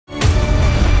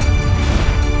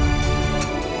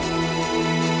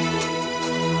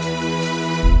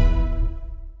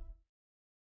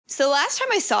So the last time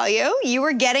I saw you, you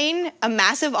were getting a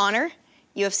massive honor,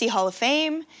 UFC Hall of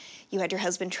Fame. You had your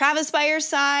husband Travis by your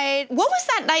side. What was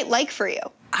that night like for you?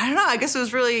 I don't know. I guess it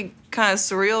was really kind of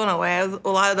surreal in a way. A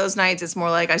lot of those nights, it's more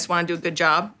like I just want to do a good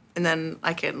job, and then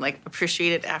I can like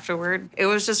appreciate it afterward. It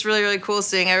was just really, really cool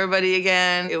seeing everybody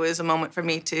again. It was a moment for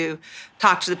me to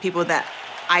talk to the people that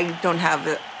I don't have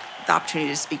the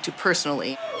opportunity to speak to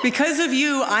personally. Because of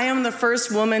you, I am the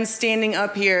first woman standing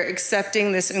up here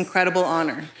accepting this incredible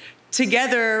honor.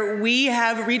 Together, we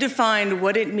have redefined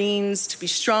what it means to be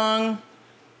strong,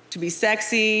 to be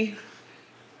sexy.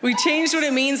 We changed what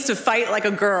it means to fight like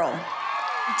a girl.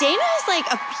 Dana is like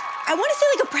I want to say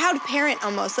like a proud parent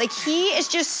almost. Like he is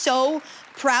just so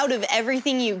proud of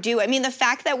everything you do. I mean, the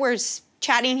fact that we're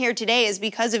chatting here today is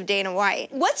because of Dana White.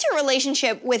 What's your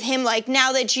relationship with him like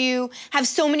now that you have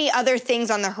so many other things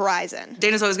on the horizon?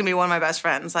 Dana's always gonna be one of my best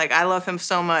friends. Like, I love him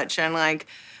so much, and like,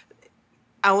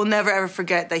 I will never ever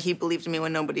forget that he believed in me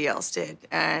when nobody else did,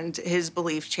 and his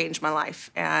belief changed my life.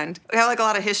 And we have like a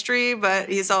lot of history, but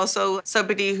he's also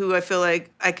somebody who I feel like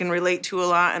I can relate to a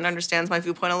lot and understands my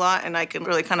viewpoint a lot, and I can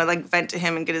really kind of like vent to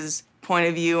him and get his point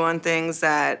of view on things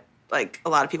that like a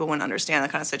lot of people wouldn't understand the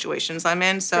kind of situations I'm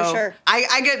in. So for sure.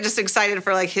 I get just excited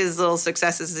for like his little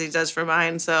successes as he does for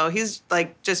mine. So he's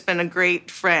like just been a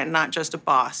great friend, not just a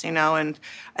boss, you know? And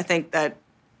I think that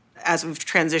as we've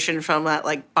transitioned from that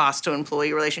like boss to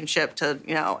employee relationship to,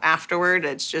 you know, afterward,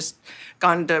 it's just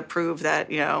gone to prove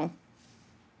that, you know,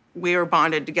 we are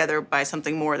bonded together by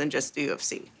something more than just the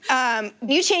UFC.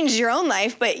 You changed your own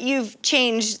life, but you've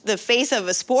changed the face of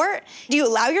a sport. Do you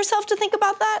allow yourself to think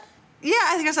about that? Yeah,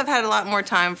 I guess I've had a lot more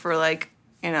time for like,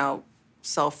 you know,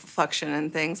 self-reflection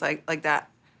and things like that.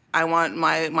 I want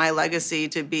my legacy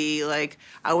to be like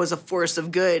I was a force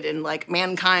of good and like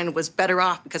mankind was better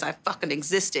off because I fucking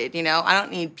existed, you know? I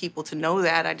don't need people to know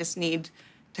that. I just need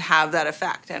to have that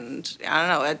effect. And I don't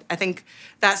know, I think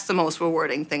that's the most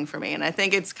rewarding thing for me. And I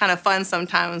think it's kind of fun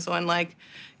sometimes when like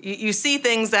you see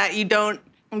things that you don't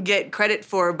get credit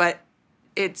for, but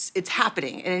it's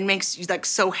happening and it makes you like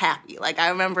so happy. Like I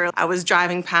remember I was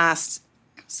driving past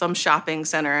some shopping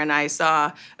center and I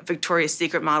saw a Victoria's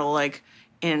Secret model like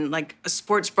in like a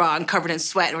sports bra and covered in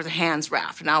sweat and with her hands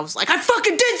wrapped. And I was like, I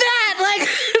fucking did that! Like,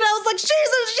 and I was like,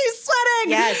 Jesus, she's sweating!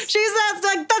 Yes.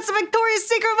 That's a Victoria's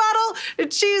Secret model,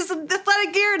 and she's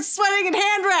athletic gear and sweating and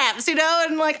hand wraps, you know?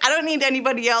 And like, I don't need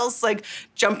anybody else like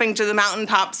jumping to the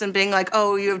mountaintops and being like,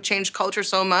 oh, you have changed culture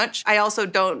so much. I also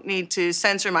don't need to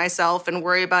censor myself and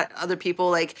worry about other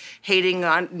people like hating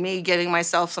on me, giving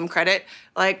myself some credit.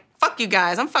 Like, fuck you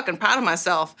guys, I'm fucking proud of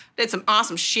myself. Did some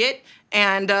awesome shit.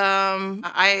 And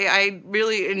I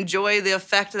really enjoy the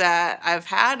effect that I've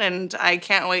had, and I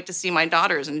can't wait to see my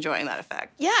daughters enjoying that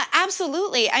effect. Yeah,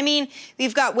 absolutely. I mean,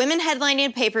 we've got women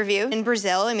headlining pay-per-view in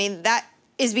Brazil. I mean, that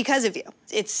is because of you.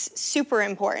 It's super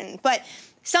important. But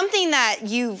something that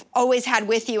you've always had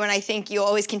with you, and I think you'll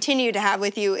always continue to have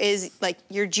with you, is like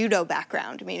your judo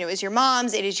background. I mean, it was your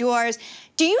mom's, it is yours.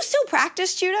 Do you still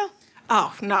practice judo?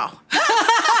 Oh, no.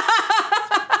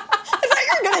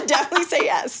 You're gonna definitely say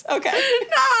yes. Okay.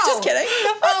 No. Just kidding.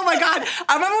 Oh my God.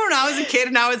 I remember when I was a kid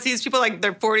and I would see these people like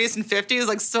their 40s and 50s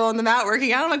like still on the mat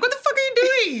working out. I'm like, what the fuck are you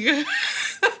doing? You're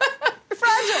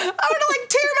fragile. I'm gonna like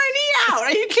tear my knee out.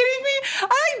 Are you kidding me?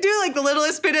 I like do like the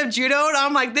littlest bit of judo and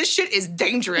I'm like, this shit is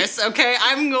dangerous, okay?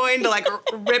 I'm going to like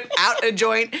rip out a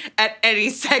joint at any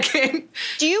second.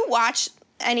 Do you watch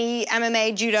any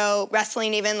MMA, judo,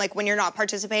 wrestling even, like when you're not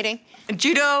participating?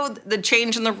 Judo, the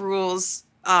change in the rules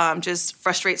just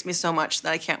frustrates me so much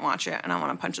that I can't watch it and I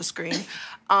want to punch a screen.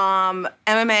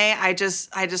 MMA, I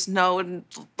just know and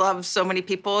love so many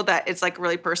people that it's like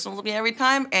really personal to me every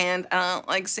time, and I don't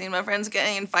like seeing my friends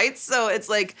getting in fights, so it's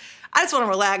like, I just want to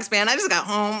relax, man. I just got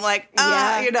home, like,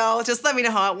 you know, just let me know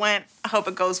how it went. I hope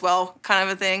it goes well, kind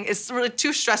of a thing. It's really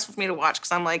too stressful for me to watch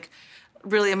because I'm like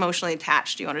really emotionally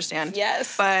attached, do you understand?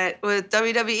 Yes. But with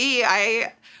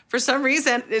WWE, for some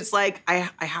reason, it's like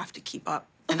I have to keep up.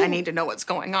 And I need to know what's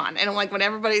going on. And I'm like, when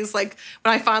everybody's like,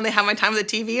 when I finally have my time with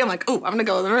the TV, I'm like, oh, I'm gonna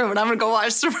go in the room and I'm gonna go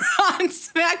watch some Raw and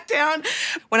SmackDown.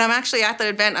 When I'm actually at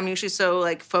that event, I'm usually so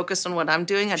like focused on what I'm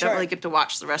doing, I don't really get to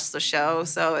watch the rest of the show.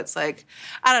 So it's like,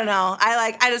 I don't know.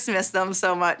 I just miss them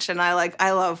so much, and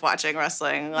I love watching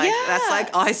wrestling. Like that's like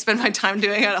all I spend my time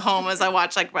doing at home is I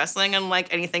watch like wrestling and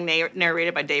like anything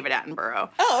narrated by David Attenborough.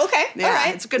 Oh, okay. Yeah, all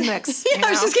right. It's a good mix. Yeah, I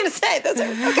was just gonna say those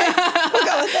are okay. We'll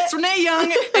go with it. It's Renee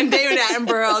Young and David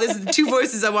Attenborough. These are the two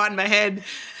voices I want in my head.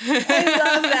 I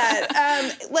love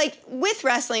that. Like with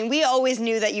wrestling, we always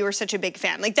knew that you were such a big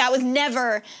fan. Like that was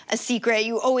never a secret.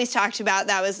 You always talked about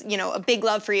that was, you know, a big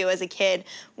love for you as a kid.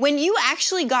 When you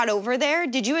actually got over there,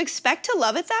 did you expect to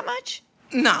love it that much?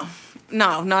 No,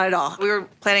 not at all. We were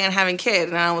planning on having a kid,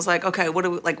 and I was like, okay,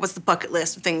 what's the bucket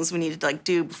list of things we need to like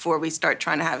do before we start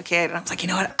trying to have a kid? And I was like, you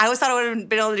know what? I always thought I would have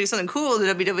been able to do something cool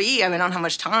with the WWE. I mean, I don't have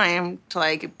much time to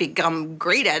like become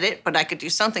great at it, but I could do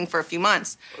something for a few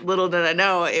months. Little did I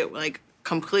know, it like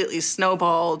completely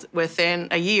snowballed within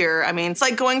a year. I mean, it's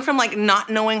like going from like not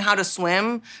knowing how to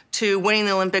swim to winning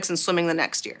the Olympics and swimming the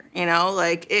next year, you know?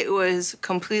 Like it was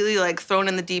completely like thrown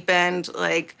in the deep end,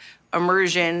 like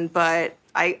immersion, but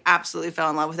I absolutely fell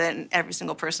in love with it and every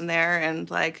single person there. And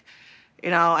like,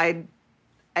 you know,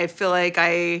 I feel like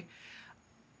I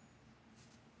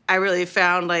really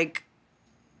found like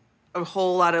a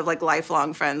whole lot of like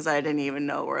lifelong friends that I didn't even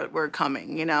know were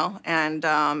coming, you know? And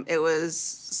it was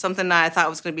something that I thought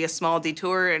was gonna be a small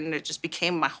detour, and it just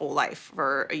became my whole life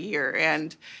for a year.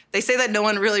 And they say that no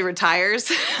one really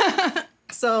retires.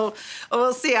 So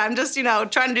we'll see. I'm just, you know,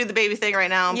 trying to do the baby thing right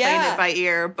now. I'm playing it by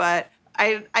ear, but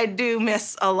I do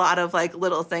miss a lot of like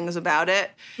little things about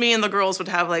it. Me and the girls would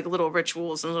have like little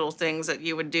rituals and little things that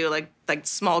you would do, like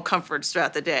small comforts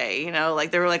throughout the day. You know,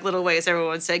 like there were like little ways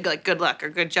everyone would say like good luck or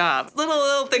good job,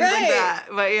 little things like that.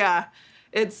 But yeah,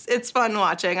 it's fun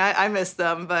watching. I miss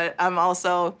them, but I'm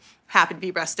also happy to be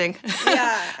resting.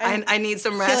 Yeah, I need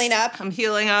some rest. Healing up. I'm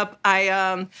healing up.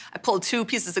 I pulled 2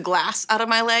 pieces of glass out of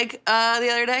my leg the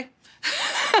other day.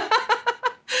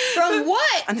 From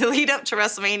what? On the lead up to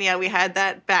WrestleMania, we had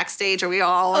that backstage where we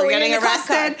all were getting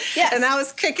arrested. Yes. And I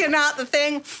was kicking out the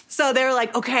thing. So they were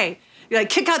like, okay, you like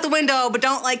kick out the window, but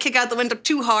don't like kick out the window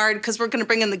too hard because we're gonna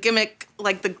bring in the gimmick,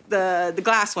 like the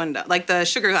glass window, like the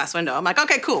sugar glass window. I'm like,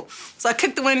 okay, cool. So I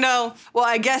kicked the window. Well,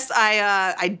 I guess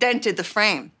I dented the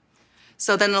frame.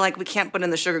 So then they're like, we can't put in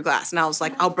the sugar glass. And I was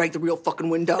like, I'll break the real fucking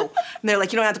window. And they're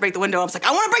like, you don't have to break the window. I was like,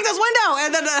 I want to break this window.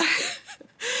 And then,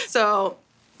 so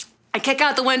I kick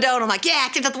out the window, and I'm like, yeah, I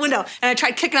kicked out the window. And I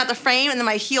tried kicking out the frame, and then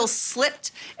my heel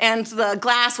slipped, and the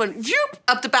glass went whoop,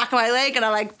 up the back of my leg, and I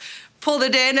like pulled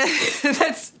it in.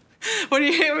 That's when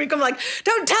you hear me come like,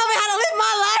 don't tell me how to live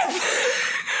my life.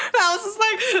 And I was just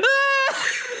like, ah.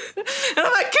 And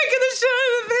I'm like kicking the shit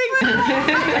out of the thing.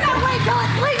 Wait till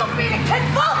it's legal for me to kick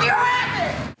both your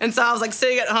asses! And so I was like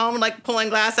sitting at home, like pulling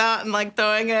glass out and like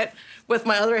throwing it with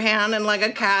my other hand and like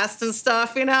a cast and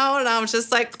stuff, you know? And I was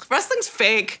just like, wrestling's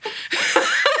fake. Dang.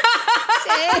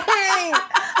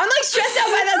 I'm like stressed out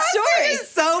by that story. It's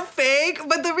so fake.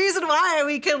 But the reason why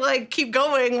we could like keep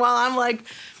going while I'm like,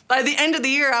 by the end of the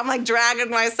year, I'm like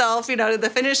dragging myself, you know, to the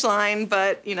finish line.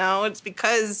 But, you know, it's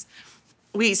because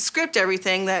we script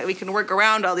everything that we can work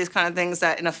around all these kind of things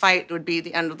that in a fight would be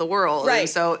the end of the world. Right. And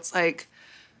so it's like,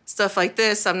 stuff like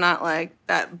this, I'm not like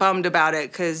that bummed about it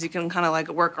because you can kind of like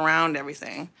work around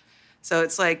everything. So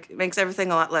it's like, it makes everything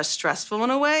a lot less stressful in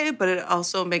a way, but it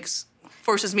also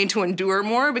forces me to endure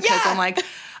more because I'm like,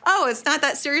 oh, it's not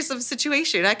that serious of a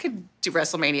situation. I could do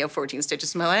WrestleMania 14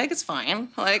 stitches to my leg, it's fine.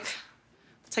 Like,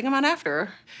 I'll take them out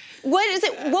after. What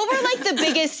were like the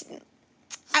biggest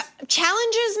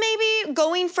challenges maybe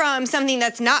going from something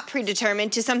that's not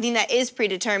predetermined to something that is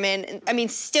predetermined? I mean,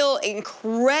 still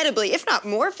incredibly, if not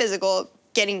more physical,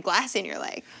 getting glass in your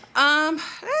leg.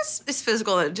 It's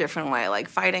physical in a different way. Like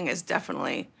fighting is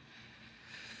definitely,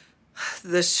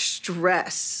 the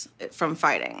stress from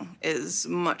fighting is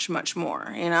much, much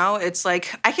more, you know? It's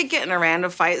like, I could get in a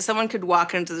random fight. Someone could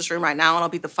walk into this room right now and I'll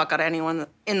beat the fuck out of anyone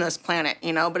in this planet,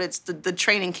 you know? But it's the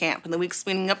training camp and the weeks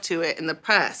leading up to it and the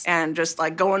press and just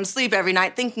like going to sleep every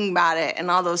night thinking about it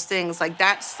and all those things. Like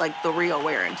that's like the real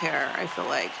wear and tear, I feel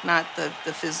like, not the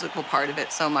physical part of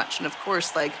it so much. And of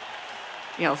course, like,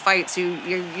 you know, fights, you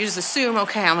just assume,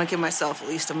 okay, I'm gonna give myself at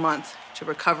least a month to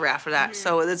recover after that. Mm-hmm.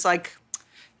 So it's like,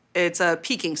 it's a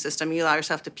peaking system. You allow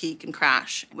yourself to peak and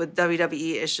crash. With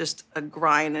WWE, it's just a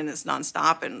grind and it's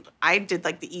nonstop. And I did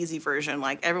like the easy version.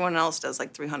 Like everyone else does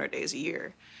like 300 days a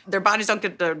year. Their bodies don't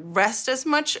get to rest as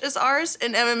much as ours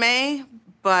in MMA,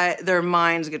 but their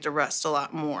minds get to rest a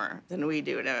lot more than we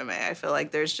do in MMA. I feel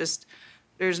like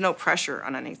there's no pressure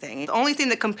on anything. The only thing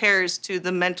that compares to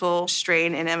the mental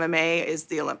strain in MMA is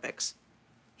the Olympics.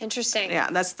 Interesting. Yeah,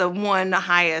 that's the one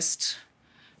highest,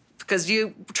 because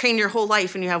you train your whole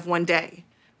life and you have one day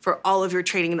for all of your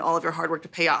training and all of your hard work to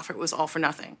pay off. It was all for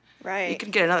nothing. Right. You can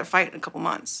get another fight in a couple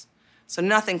months. So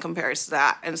nothing compares to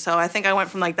that. And so I think I went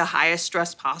from like the highest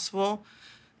stress possible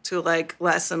to like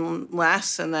less and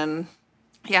less. And then,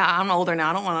 yeah, I'm older now.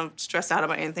 I don't want to stress out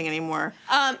about anything anymore.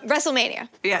 WrestleMania.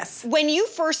 Yes. When you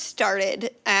first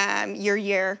started your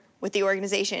year with the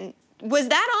organization, was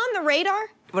that on the radar?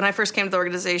 When I first came to the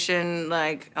organization,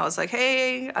 like, I was like,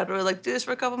 hey, I'd really like to do this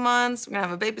for a couple months. We're gonna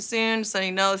have a baby soon, so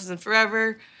you know this isn't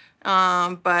forever.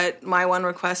 But my one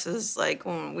request is like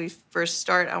when we first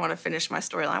start, I want to finish my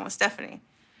storyline with Stephanie.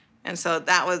 And so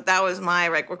that was my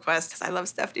request because I love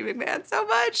Stephanie McMahon so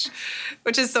much,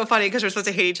 which is so funny because we're supposed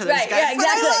to hate each other's guys. Yeah, exactly. But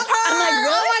I love her. I'm like,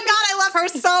 really? Oh my God, I love her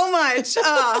so much.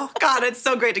 Oh God, it's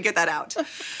so great to get that out. Okay.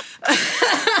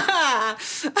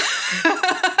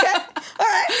 All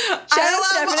right.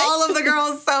 I love all of the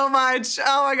girls so much.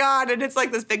 Oh my God. And it's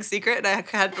like this big secret. And I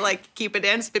had to like keep it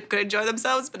in so people could enjoy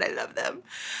themselves, but I love them.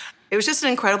 It was just an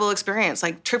incredible experience.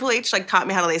 Like Triple H like taught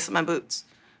me how to lace up my boots.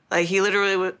 Like he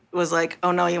literally was like,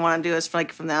 "Oh no, you want to do this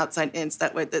from the outside in?" So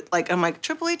that way, I'm like,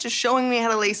 Triple H is showing me how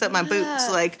to lace up my boots.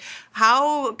 Like,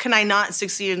 how can I not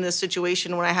succeed in this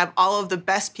situation when I have all of the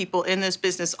best people in this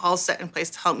business all set in place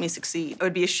to help me succeed? I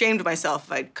would be ashamed of myself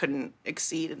if I couldn't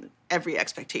exceed in every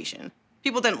expectation.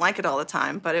 People didn't like it all the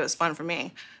time, but it was fun for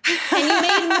me. And you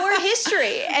made more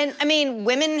history. And I mean,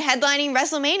 women headlining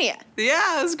WrestleMania.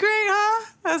 Yeah, it was great, huh?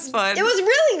 That was fun. It was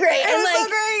really great. It was so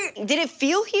great. Did it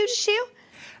feel huge to you?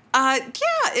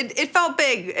 Yeah, it felt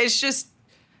big. It's just,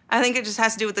 I think it just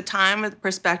has to do with the time, with the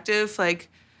perspective. Like,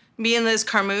 me and Liz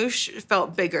Carmouche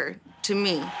felt bigger to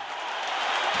me.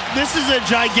 This is a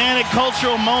gigantic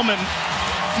cultural moment.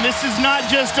 This is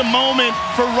not just a moment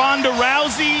for Ronda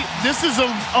Rousey. This is a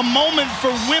moment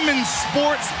for women's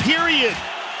sports, period.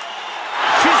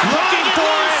 She's looking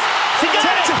for it. She got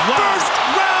it. First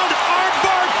round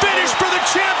armbar finish for the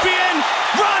champion,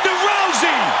 Ronda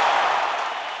Rousey.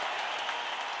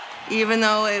 Even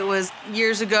though it was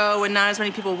years ago when not as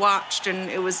many people watched, and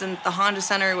it was in the Honda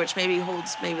Center, which maybe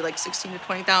holds like 16 to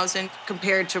 20,000,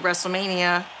 compared to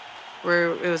WrestleMania,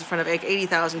 where it was in front of like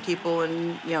 80,000 people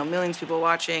and millions of people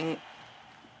watching.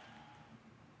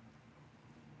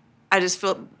 I just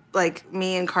felt like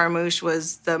me and Carmouche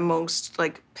was the most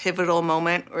like pivotal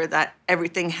moment, or that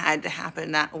everything had to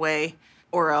happen that way,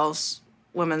 or else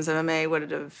women's MMA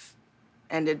would have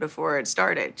ended before it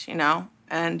started,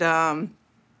 And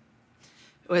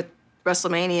with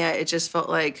WrestleMania, it just felt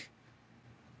like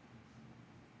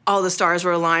all the stars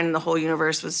were aligned and the whole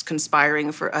universe was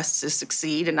conspiring for us to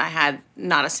succeed. And I had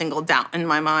not a single doubt in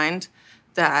my mind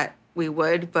that we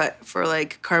would. But for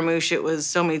like Carmouche, it was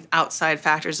so many outside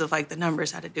factors of like the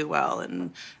numbers had to do well.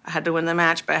 And I had to win the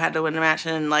match, but I had to win the match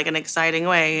in like an exciting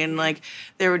way. And like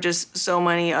there were just so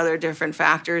many other different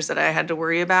factors that I had to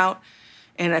worry about.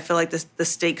 And I feel like the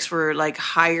stakes were like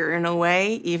higher in a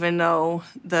way, even though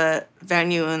the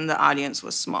venue and the audience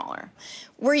was smaller.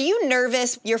 Were you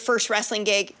nervous your first wrestling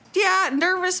gig? Yeah,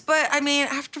 nervous, but I mean,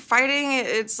 after fighting,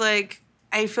 it's like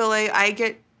I feel like I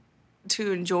get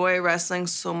to enjoy wrestling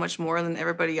so much more than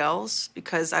everybody else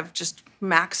because I've just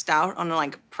maxed out on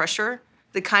like pressure.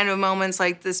 The kind of moments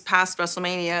like this past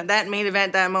WrestleMania, that main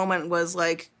event, that moment was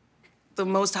like the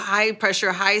most high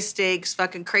pressure, high stakes,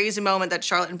 fucking crazy moment that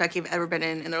Charlotte and Becky have ever been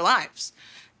in their lives.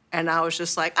 And I was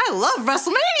just like, I love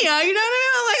WrestleMania, you know what I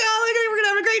mean? Like, oh, like, we're gonna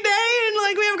have a great day, and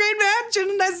like we have a great match,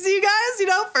 and nice to see you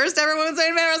guys, first ever women's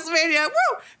main event WrestleMania,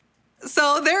 woo!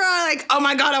 So they're all like, oh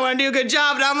my God, I wanna do a good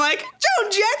job, and I'm like,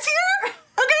 Joan Jett's here?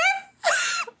 Okay?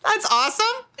 That's awesome.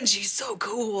 And she's so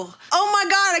cool. Oh my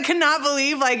God, I cannot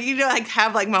believe,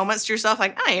 have like moments to yourself,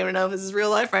 like, I don't even know if this is real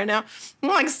life right now. I'm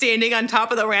like standing on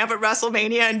top of the ramp at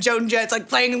WrestleMania and Joan Jett's like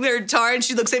playing their guitar and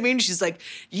she looks at me and she's like,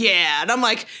 yeah. And I'm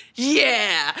like,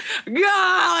 yeah.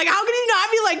 God, like, how can you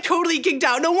not be like totally kicked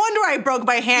out? No wonder I broke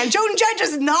my hand. Joan Jett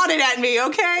just nodded at me,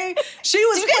 okay? She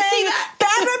was playing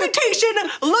Bad Reputation,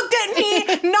 looked at me,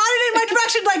 nodded in my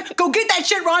direction, like, go get that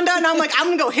shit, Ronda. And I'm like, I'm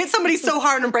gonna go hit somebody so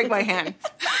hard and break my hand.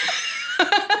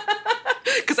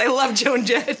 Because I love Joan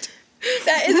Jett.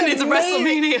 That is It's a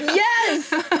WrestleMania.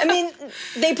 Yes. I mean,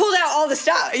 they pulled out all the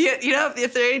stops. Yeah,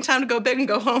 if there's any time to go big and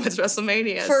go home, it's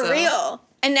WrestleMania. For real.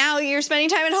 And now you're spending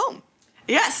time at home.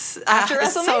 Yes. After WrestleMania.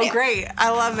 It's so great.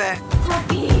 I love it.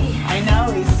 Puppy. I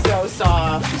know, he's so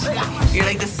soft. You're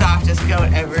like the softest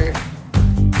goat ever.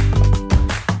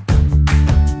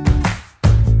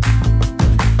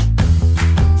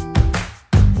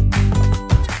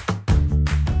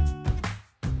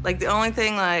 Like, the only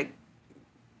thing, like,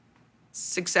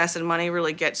 success and money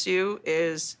really gets you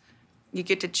is you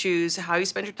get to choose how you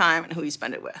spend your time and who you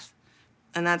spend it with.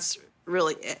 And that's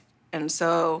really it. And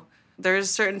so there's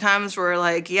certain times where,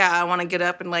 like, yeah, I want to get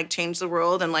up and, like, change the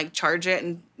world and, like, charge it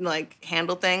and, like,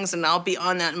 handle things. And I'll be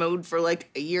on that mode for,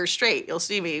 like, a year straight. You'll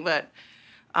see me. But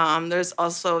there's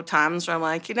also times where I'm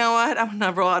like, you know what? I'm going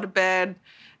to roll out of bed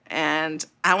and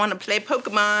I want to play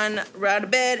Pokemon, roll out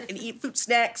of bed, and eat fruit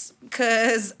snacks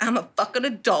because I'm a fucking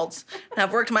adult. And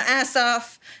I've worked my ass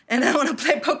off, and I want to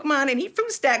play Pokemon and eat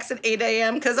fruit snacks at 8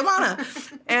 a.m. because I'm on a.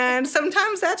 And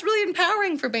sometimes that's really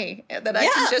empowering for me, that I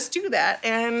can just do that.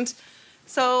 And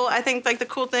So I think like the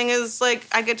cool thing is like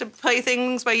I get to play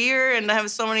things by year, and I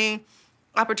have so many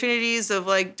opportunities of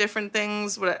like different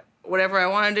things, whatever I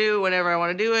want to do, whenever I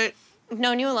want to do it. I've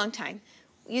known you a long time.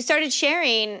 You started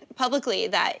sharing publicly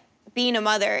that being a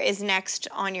mother is next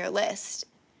on your list.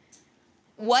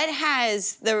 What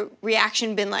has the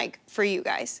reaction been like for you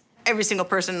guys? Every single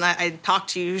person that I talk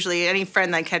to, usually any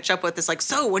friend that I catch up with, is like,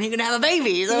 so when are you gonna have a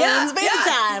baby? So when's baby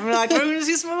time? We're like, we're gonna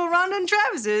see some little Ronda and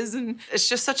Travis's. And it's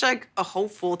just such like a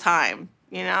hopeful time,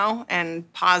 you know,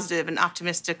 and positive and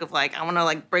optimistic of like, I wanna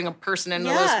like bring a person into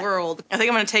this world. I think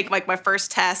I'm gonna take like my first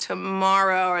test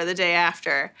tomorrow or the day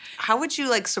after. How would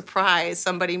you like surprise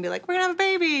somebody and be like, we're gonna have a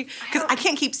baby? Because I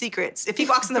can't keep secrets. If he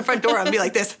walks in the front door, I'll be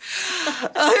like this.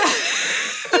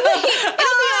 It'll be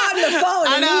on the phone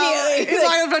immediately. He's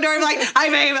walking in the front door, I'm like, hi,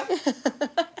 babe.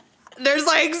 There's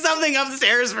like something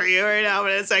upstairs for you right now,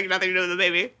 but it's like nothing to do with the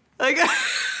baby. Like,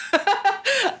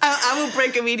 I will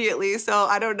break immediately, so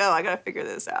I don't know. I gotta figure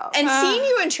this out. And seeing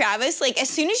you and Travis, like, as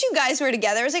soon as you guys were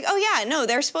together, I was like, oh yeah, no,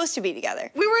 they're supposed to be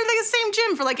together. We were in like the same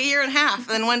gym for like a year and a half, and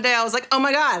then one day I was like, oh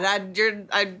my God,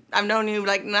 I've known you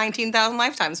like 19,000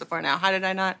 lifetimes before now. How did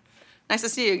I not? Nice to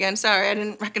see you again. Sorry, I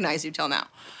didn't recognize you till now.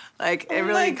 Like, it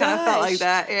really kind of felt like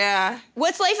that, yeah.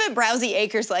 What's life at Browsey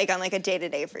Acres like on like a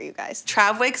day-to-day for you guys?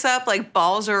 Trav wakes up like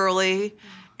balls early,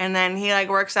 and then he like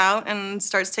works out and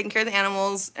starts taking care of the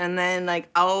animals, and then like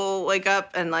I'll wake up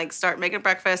and like start making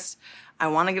breakfast. I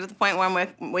want to get to the point where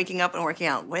I'm waking up and working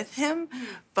out with him,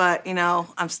 but you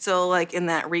know, I'm still like in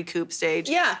that recoup stage.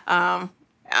 Yeah.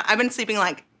 I've been sleeping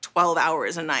like 12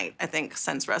 hours a night, I think,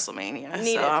 since WrestleMania.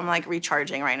 So I'm like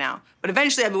recharging right now. But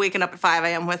eventually I'll be waking up at 5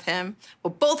 a.m. with him.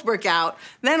 We'll both work out.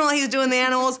 Then while he's doing the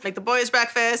animals, make the boys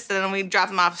breakfast, and then we drop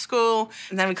them off to school.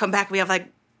 And then we come back, we have like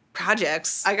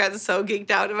projects. I got so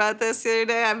geeked out about this the other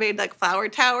day. I made like flower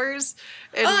towers.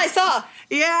 And, I saw.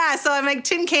 Yeah, so I make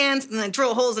tin cans, and then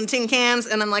drill holes in tin cans,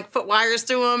 and then like put wires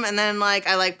through them, and then like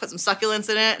I like put some succulents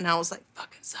in it, and I was like,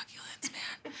 fucking succulents,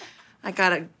 man. I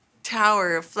got a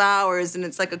tower of flowers, and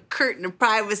it's like a curtain of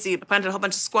privacy. I planted a whole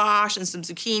bunch of squash and some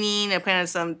zucchini, and I planted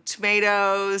some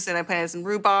tomatoes, and I planted some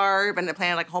rhubarb, and I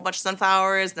planted like a whole bunch of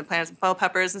sunflowers, and I planted some bell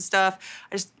peppers and stuff.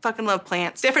 I just fucking love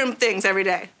plants. Different things every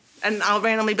day. And I'll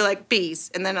randomly be like, bees.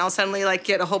 And then I'll suddenly like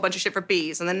get a whole bunch of shit for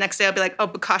bees. And then next day I'll be like, oh,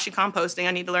 bokashi composting.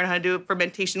 I need to learn how to do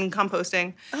fermentation and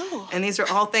composting. Oh. And these are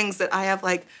all things that I have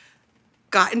like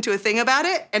got into a thing about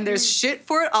it, and there's shit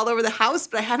for it all over the house,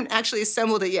 but I haven't actually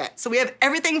assembled it yet. So we have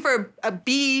everything for a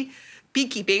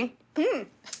beekeeping,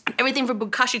 everything for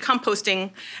bokashi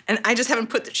composting, and I just haven't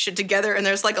put this shit together, and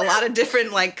there's like a lot of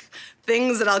different like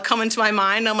things that I'll come into my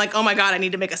mind. I'm like, oh my God, I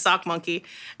need to make a sock monkey.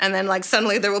 And then like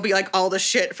suddenly there will be like all the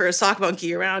shit for a sock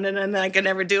monkey around, and then I can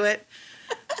never do it.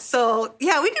 So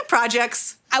yeah, we do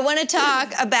projects. I want to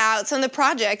talk about some of the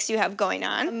projects you have going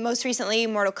on. Most recently,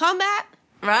 Mortal Kombat.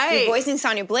 Right. You're voicing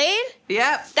Sonya Blade?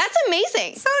 Yep. That's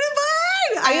amazing. Sonya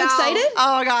Blade! Are you excited?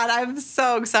 Oh my God, I'm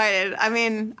so excited. I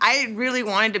mean, I really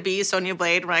wanted to be Sonya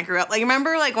Blade when I grew up. Like,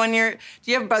 remember, like, when you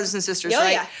have brothers and sisters,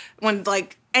 right? Yeah. When,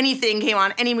 like, anything came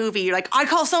on, any movie, you're like, I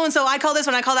call so-and-so, I call this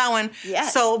one, I call that one.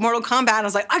 Yes. So Mortal Kombat, I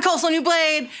was like, I call Sonya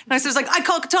Blade. And my sister's like, I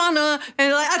call Katana.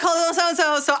 And like, I call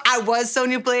so-and-so. So I was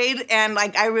Sonya Blade, and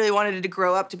like, I really wanted to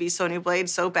grow up to be Sonya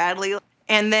Blade so badly.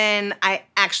 And then I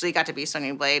actually got to be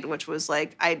Sonya Blade, which was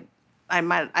like, I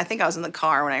think I was in the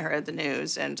car when I heard the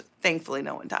news, and thankfully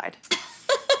no one died.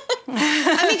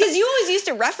 I mean, because you always used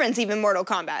to reference even Mortal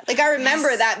Kombat. Like, I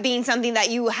remember that being something that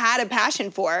you had a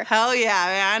passion for. Hell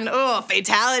yeah, man. Oh,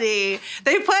 fatality.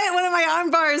 They put one of my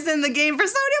arm bars in the game for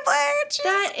Sonya Blade.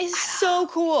 That is so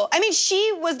cool. I mean,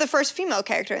 she was the first female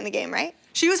character in the game, right?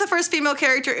 She was the first female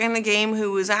character in the game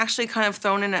who was actually kind of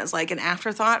thrown in as like an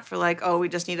afterthought for like, oh, we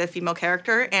just need a female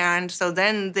character. And so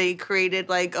then they created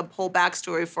like a whole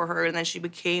backstory for her, and then she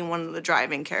became one of the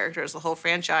driving characters, the whole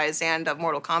franchise, and of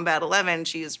Mortal Kombat 11.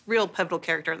 She's a real pivotal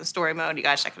character in the story mode. You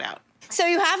gotta check it out. So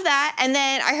you have that, and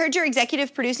then I heard you're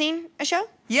executive producing a show?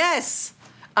 Yes.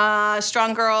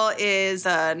 Strong Girl is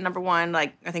 #1,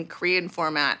 like, I think, Korean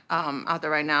format out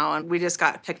there right now. And we just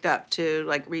got picked up to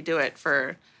like redo it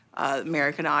for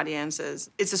American audiences.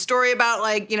 It's a story about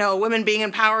like, you know, women being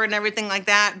empowered and everything like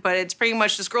that, but it's pretty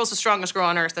much this girl's the strongest girl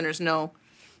on earth, and there's no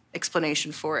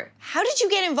explanation for it. How did you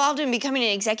get involved in becoming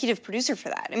an executive producer for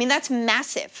that? I mean, that's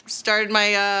massive. Started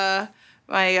my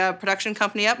production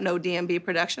company up, No DMB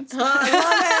Productions. Oh, I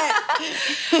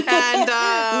love it. And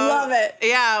love it.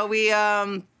 Yeah, we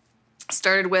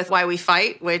started with Why We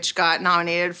Fight, which got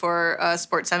nominated for a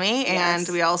Sports Emmy, and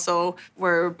we also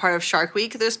were part of Shark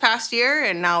Week this past year,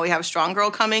 and now we have Strong Girl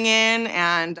coming in,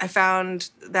 and I found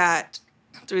that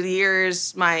through the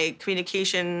years, my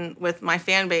communication with my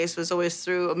fan base was always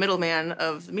through a middleman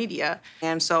of the media.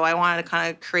 And so I wanted to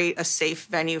kind of create a safe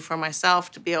venue for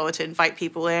myself to be able to invite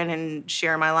people in and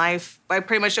share my life. I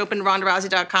pretty much opened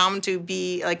RondaRousey.com to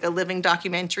be like a living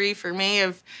documentary for me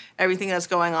of everything that's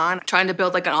going on. Trying to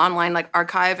build like an online like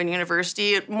archive and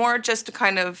university, more just to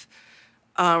kind of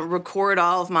record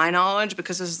all of my knowledge,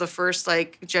 because this is the first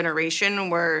like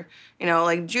generation where, you know,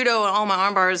 like judo and all my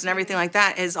arm bars and everything like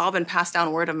that has all been passed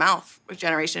down word of mouth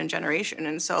generation and generation.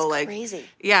 And so like, crazy.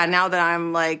 Yeah, now that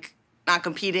I'm like not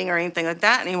competing or anything like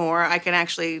that anymore, I can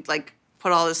actually like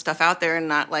put all this stuff out there and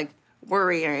not like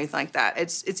worry or anything like that.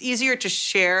 It's easier to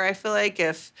share, I feel like,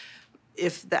 if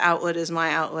the outlet is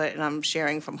my outlet and I'm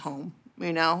sharing from home,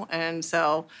 you know? And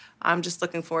so I'm just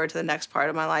looking forward to the next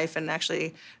part of my life and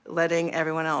actually letting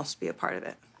everyone else be a part of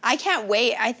it. I can't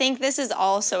wait. I think this is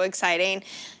all so exciting.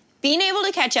 Being able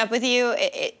to catch up with you,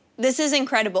 this is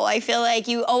incredible. I feel like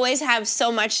you always have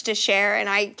so much to share, and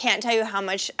I can't tell you how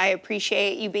much I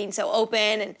appreciate you being so open.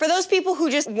 And for those people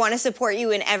who just want to support you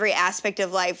in every aspect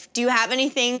of life, do you have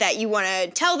anything that you want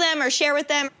to tell them or share with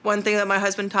them? One thing that my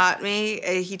husband taught me,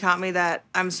 he taught me that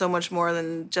I'm so much more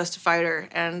than just a fighter,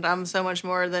 and I'm so much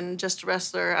more than just a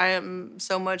wrestler. I am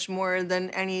so much more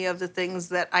than any of the things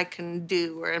that I can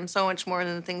do, or I'm so much more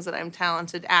than the things that I'm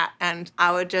talented at. And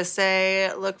I would just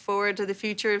say, look forward to the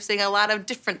future of seeing a lot of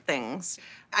different things.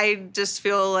 I just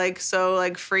feel like so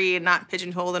like free and not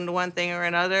pigeonholed into one thing or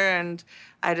another, and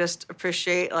I just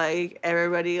appreciate like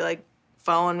everybody like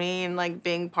following me and like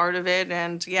being part of it.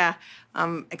 And yeah,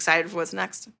 I'm excited for what's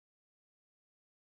next.